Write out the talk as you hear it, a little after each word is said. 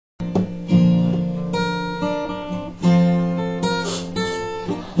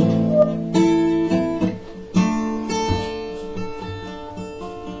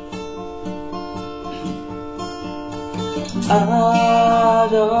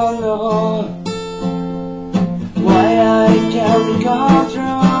don't know why I can't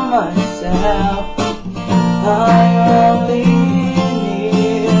control myself. I only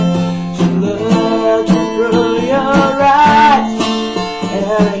need to look through your eyes, and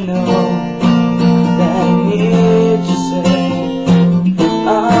I know that I need to say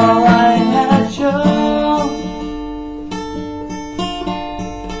all I had shown.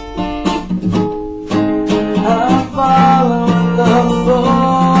 I'm following love for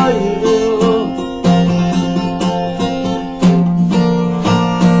you,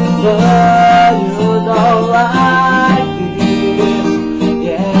 but you don't like it,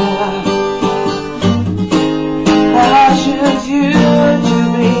 yeah. I choose you to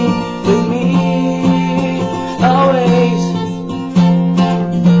be with me always.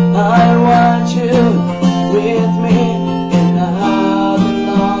 I want you with me in all the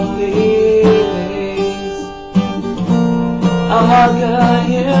lonely days. I'm not gonna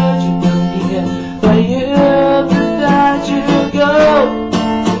use you from here, but you pretend to go.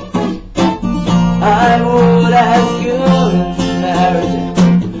 I would ask you in marriage,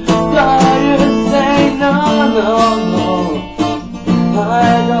 but you say no, no, no. I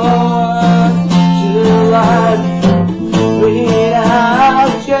don't want to live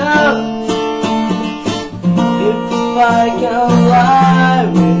without you. If I can lie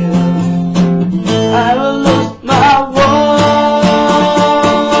with you, I will lose my world.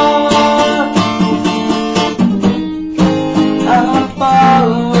 I'm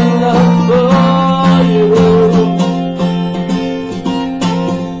following love for you,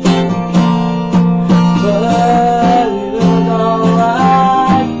 but you don't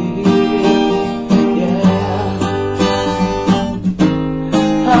like it, yeah.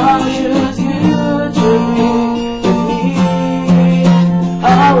 I'll choose you to be with me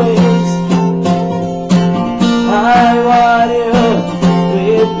always. I want you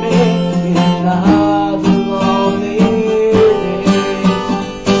with me in all the lonely days.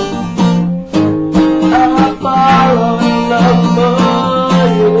 I'm following love for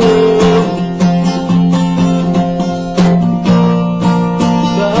you,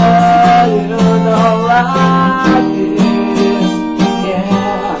 but you don't like it,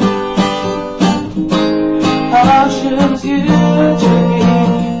 yeah. I'll choose you to be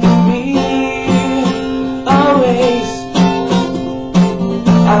with me always.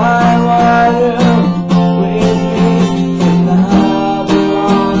 I